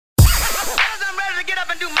to get up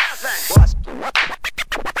and do my thing.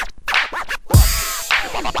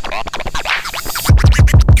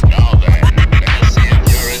 Now then, let's see if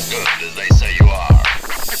you're as good as they say you are.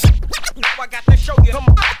 Now I got to show you.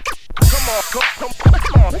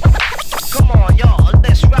 Come on, y'all,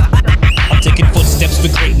 let's rock. I'm taking footsteps to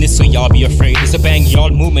greatness, so y'all be afraid. It's a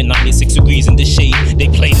backyard movement, 96 degrees in the shade. They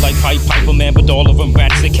play like Piper Man, but all of them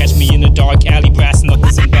rats. They catch me in a dark alley, brass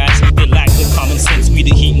knuckles and bats. They lack the common sense, we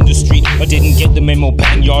the heat in the street. I didn't get the memo,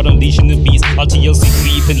 backyard unleashing the beast. I'll TLC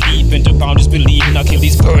creep and leap into boundaries believing I'll kill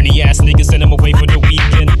these burny ass niggas, send them away for the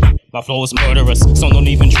weekend. My flow is murderous, so don't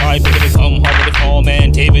even try. Bigger they come, harder to fall,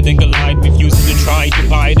 man. David and Goliath refuses to try to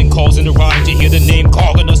buy it and calls in the ride. To hear the name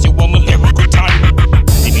Gorganus, you want a lyrical tyrant.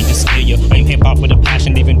 They mean to scare you. I'm hip-hop with a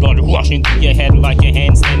passion, leaving blood rushing through your head like your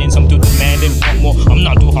hands standing. Some do demand and want more. I'm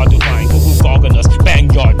not too hard to find. Who Gorganus,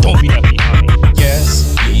 backyard, don't be left behind.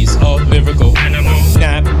 Yes, he's a lyrical animal.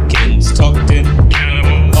 Napkins tucked in,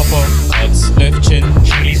 cannibal. Uppercuts, left chin,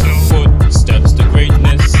 footsteps to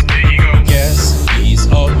greatness. There you go. Yes, he's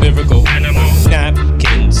a lyrical animal.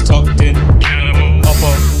 Napkins tucked in, cannibal.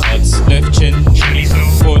 Uppercuts, left chin,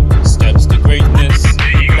 footsteps to greatness.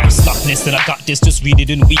 Stuckness that I got this, just read it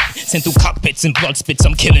and weep. Sent through cockpits and blood spits,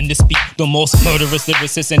 I'm killing this beat. The most murderous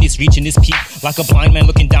lyricist and he's reaching his peak. Like a blind man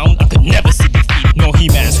looking down, I could never see defeat. No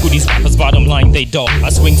He-Man, screw these rappers, bottom line they dull. I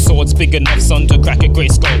swing swords big enough, son, to crack a grey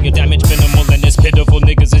skull. Your damage minimal and it's pitiful.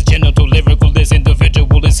 Niggas is genital, lyrical, this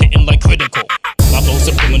individual is hitting like critical. My flow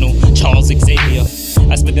subliminal, Charles Xavier.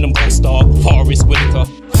 I spit in them Ghost Dog, Forrest Whitaker.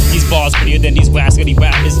 These bars prettier than these rascally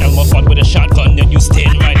rappers. Elmer Fudd with a shotgun and you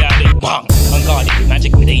stand right at it. Bang! Unguarded,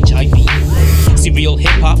 magic with HIV. See real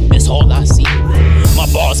hip-hop, that's all I see. My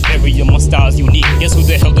bars superior, my style's unique. Guess who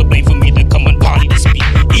the hell to blame for me to come and party to speak?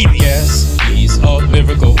 Yes, he's a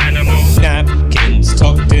lyrical animal. Napkins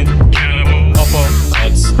tucked in, cannibal.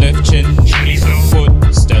 Uppercuts, left chin,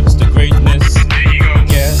 footsteps to greatness. There you go.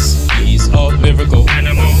 Yes, he's a lyrical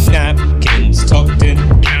animal. Napkins tucked in,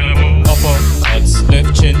 cannibal. Uppercuts,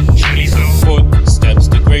 left chin, footsteps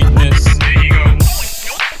to greatness. There you go.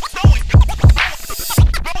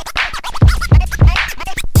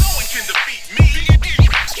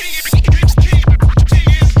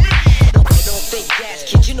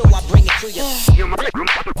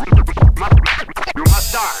 You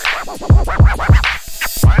must die.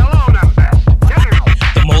 Why alone out there?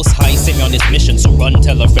 The Most High sent me on this mission, so run,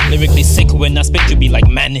 tell a friend. Lyrically sick when I spit, you be like,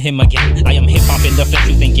 man, him again. I am hip-hop in the flesh,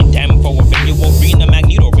 you thinking, damn, for a friend. You won't read the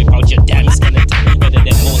magneto, rip out your damn skeleton. Better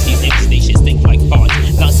than most these X-stations think like barge.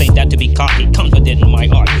 Not saying that to be cocky, confident in my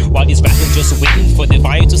art. While these rappers just waiting for the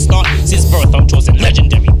fire to start. Since birth, I'm chosen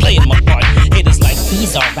legendary, playing my part. Haters like,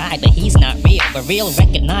 he's alright, but he's not real. But real,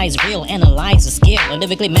 recognize real, analyze the skill. A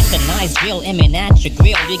lyrically mechanized drill, aiming at your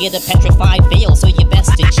grill. You get a petrified feel, so you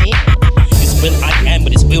best to chill. It's will I am,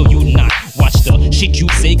 but it's will you not. Watch the shit you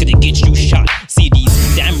say, cause it gets you shot. See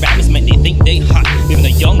these damn rappers, man, they think they hot. Living a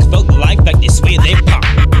young thug life like they swear they pop.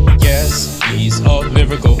 Yes, he's a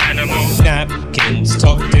lyrical animal. Napkins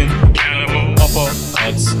tucked in, cannibal.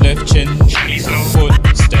 Uppercuts, left chin,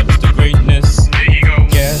 footsteps to greatness. There you go.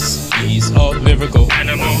 Yes, he's a lyrical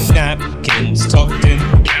animal. Napkins tucked in,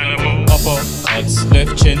 cannibal. Uppercuts,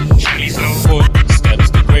 left chin, footsteps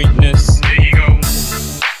to greatness. There you go.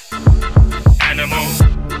 Animal.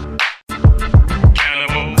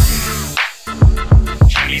 Cannibal.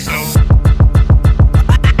 Chalizo.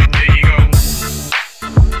 There you go.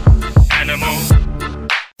 Animal.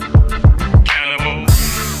 Cannibal.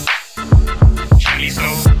 Chalizo.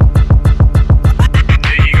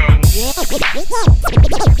 There you go.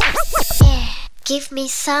 Give me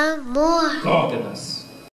some more. Gorganus.